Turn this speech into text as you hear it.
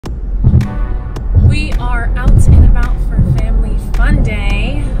are out and about for Family Fun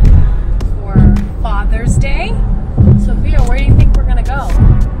Day for Father's Day. Sophia, where do you think we're gonna go?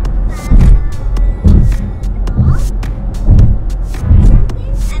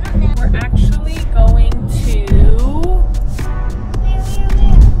 We're actually going to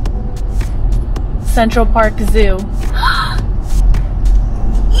Central Park Zoo.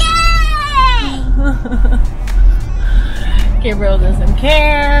 Gabriel doesn't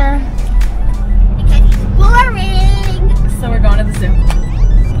care. Because it's boring. So we're going to the zoo.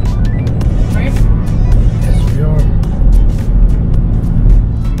 Right? Yes, we are.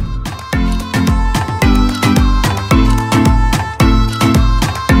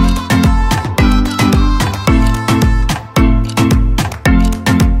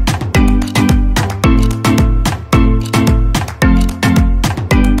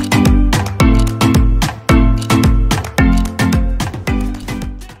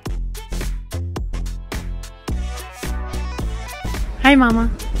 Hi,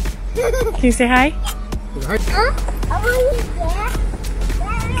 Mama. Can you say hi?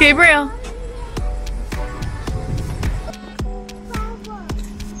 Gabriel.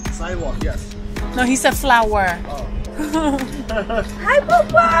 Sidewalk, yes. No, he said flower. Oh. Hi,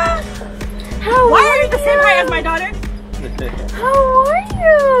 Papa. Why are you the same height as my daughter? How are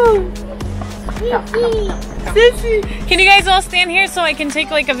you? Sissy. Can you guys all stand here so I can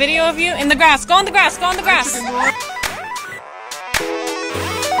take like a video of you? In the grass. Go in the grass. Go in the grass.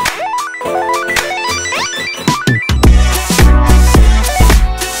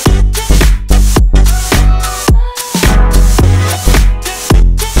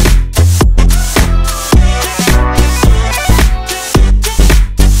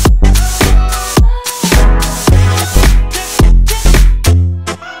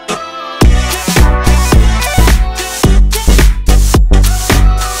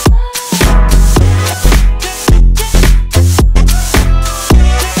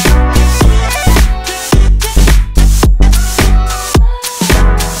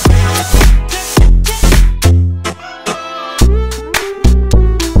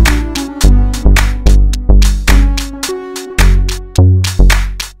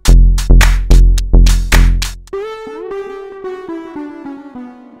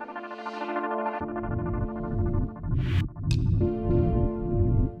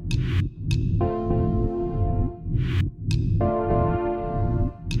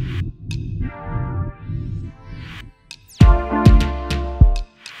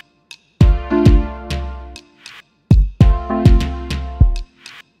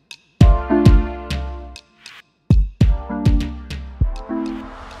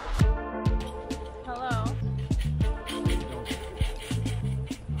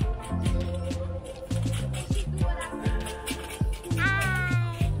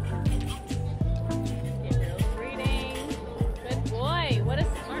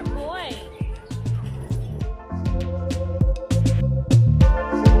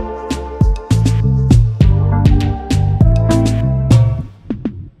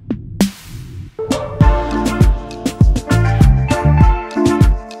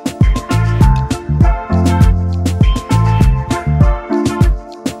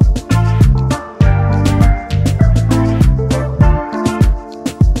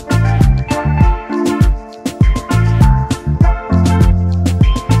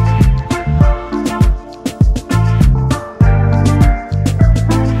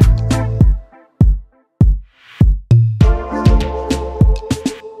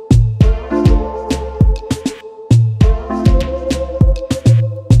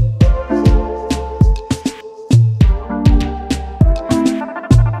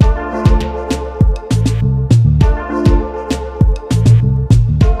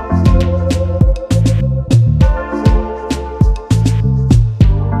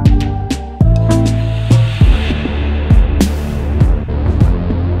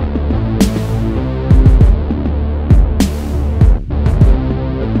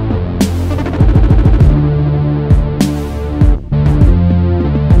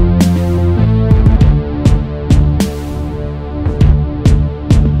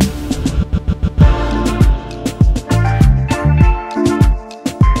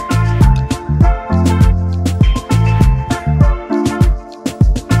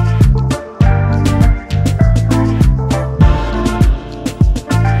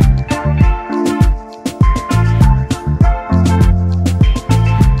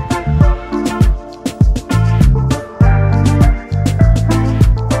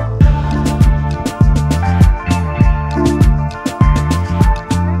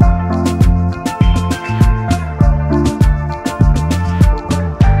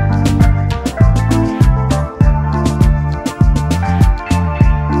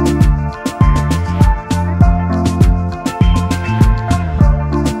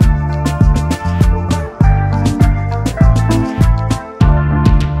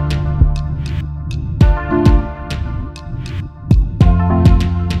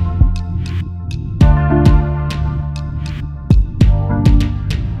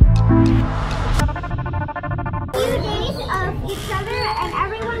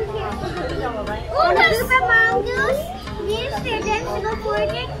 On a group of mongoose leaves their dens to go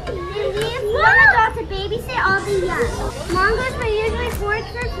foraging. They leave one adult to babysit all the young. Mongoose will usually forage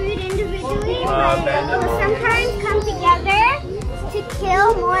for food individually, but will sometimes come together to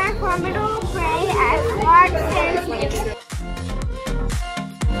kill more formidable prey as large snakes.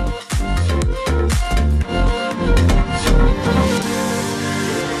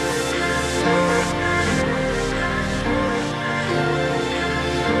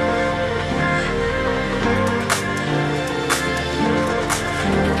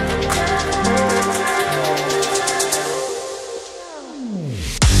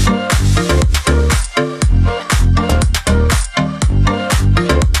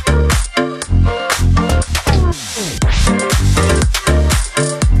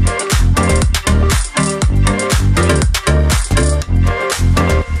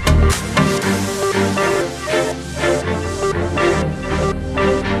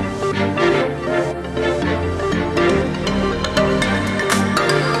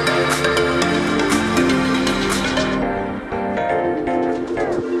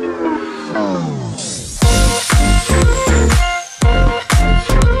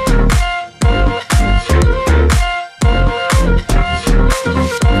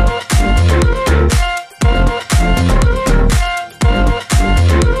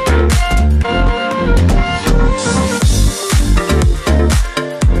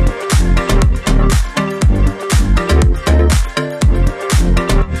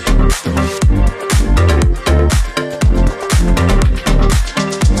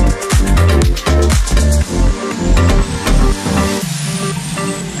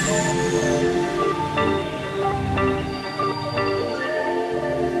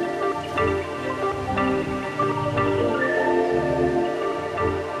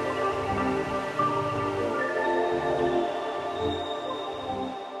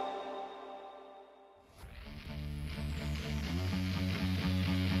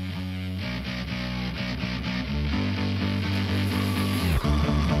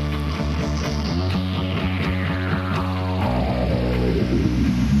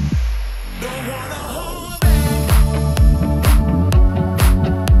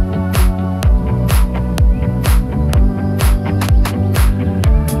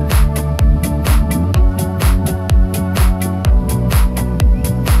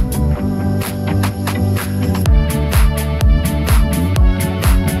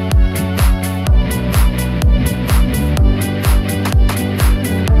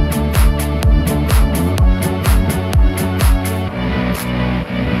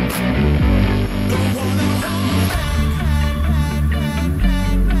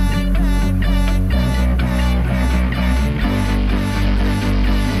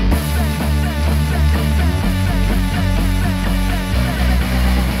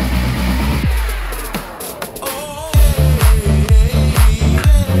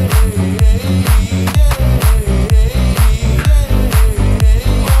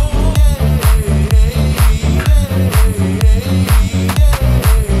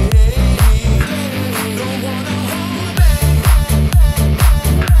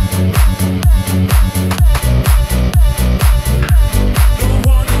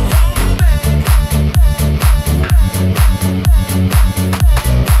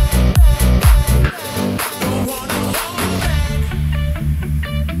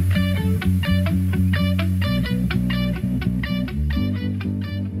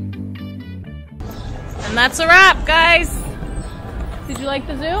 And that's a wrap, guys. Did you like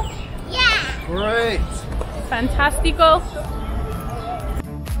the zoo? Yeah. Great. Fantastico.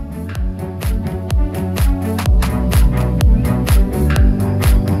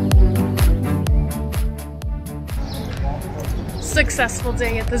 Successful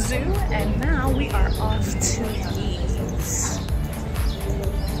day at the zoo, and now we are off to Yee's.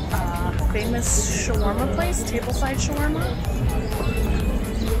 Famous shawarma place, tableside shawarma.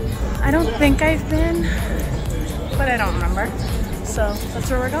 I don't think I've been, but I don't remember. So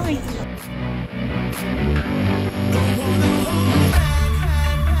that's where we're going. Don't wanna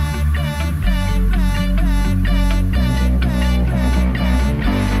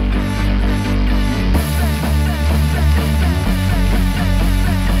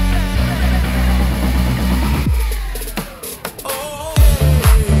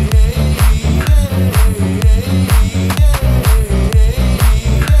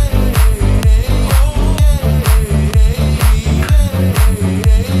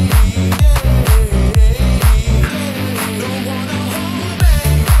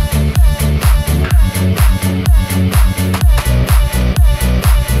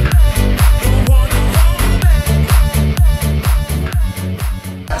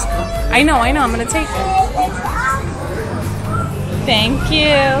I know, I'm gonna take it. Thank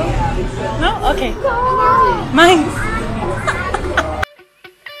you. No? Okay. Mine.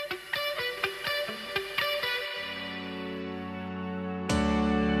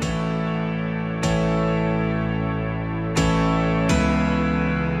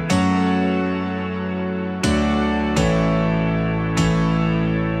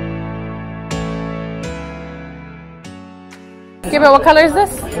 Gabriel, what color is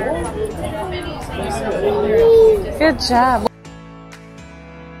this? Good job.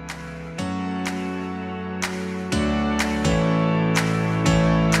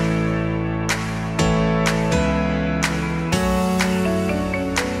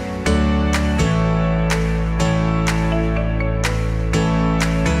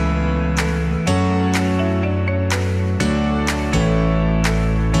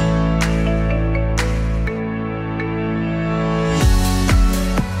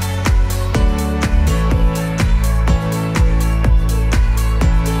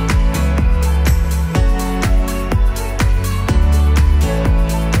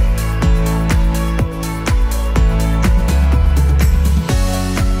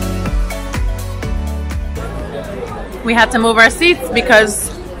 We had to move our seats because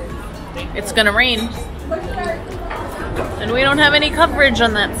it's gonna rain and we don't have any coverage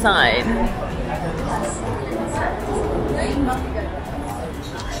on that side.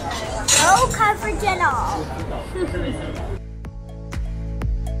 No coverage at all.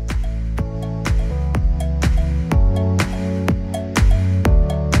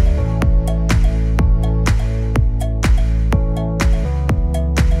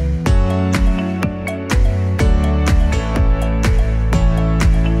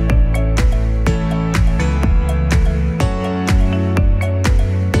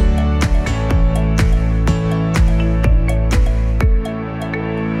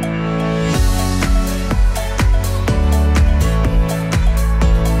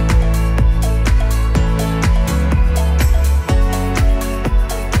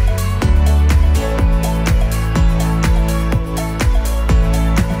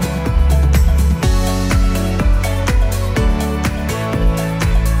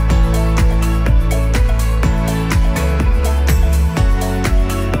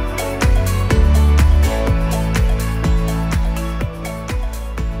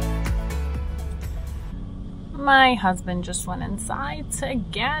 My husband just went inside to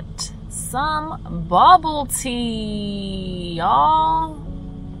get some bubble tea, y'all.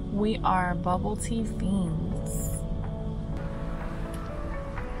 We are bubble tea fiends.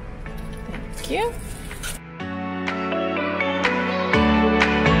 Thank you.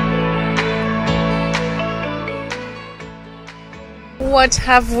 What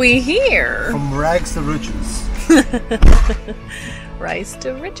have we here? From rags to riches. Rice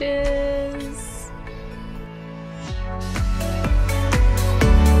to riches.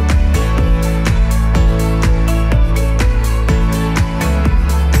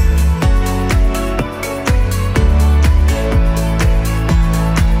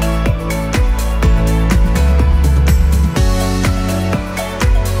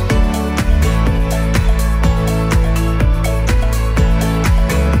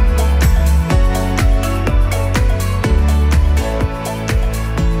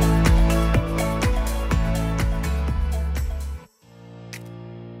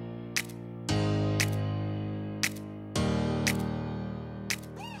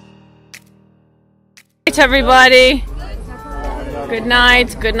 Everybody, good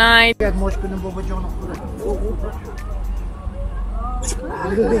night, good night.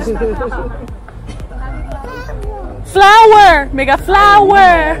 Flower, mega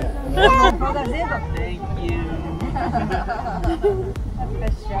flower. Thank you.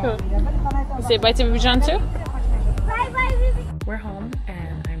 Cool. Say bye to Baby John too. Bye bye. We're home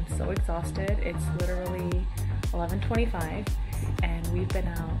and I'm so exhausted. It's literally 11:25 and we've been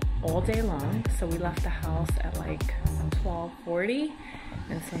out all day long. So we left the house at like 12:40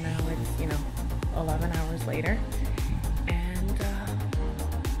 and so now it's, you know, 11 hours later and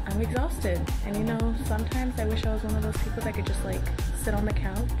I'm exhausted. And you know, sometimes I wish I was one of those people that could just like sit on the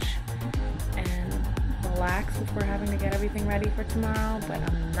couch and relax before having to get everything ready for tomorrow, but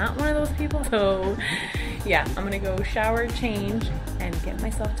I'm not one of those people. So yeah, I'm gonna go shower, change, and get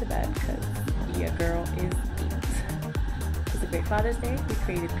myself to bed because your girl is beat. It was a great Father's Day. We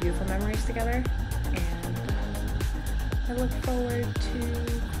created beautiful memories together, and I look forward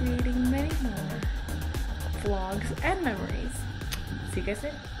to creating many more vlogs and memories. See you guys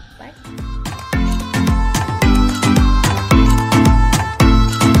soon. Bye.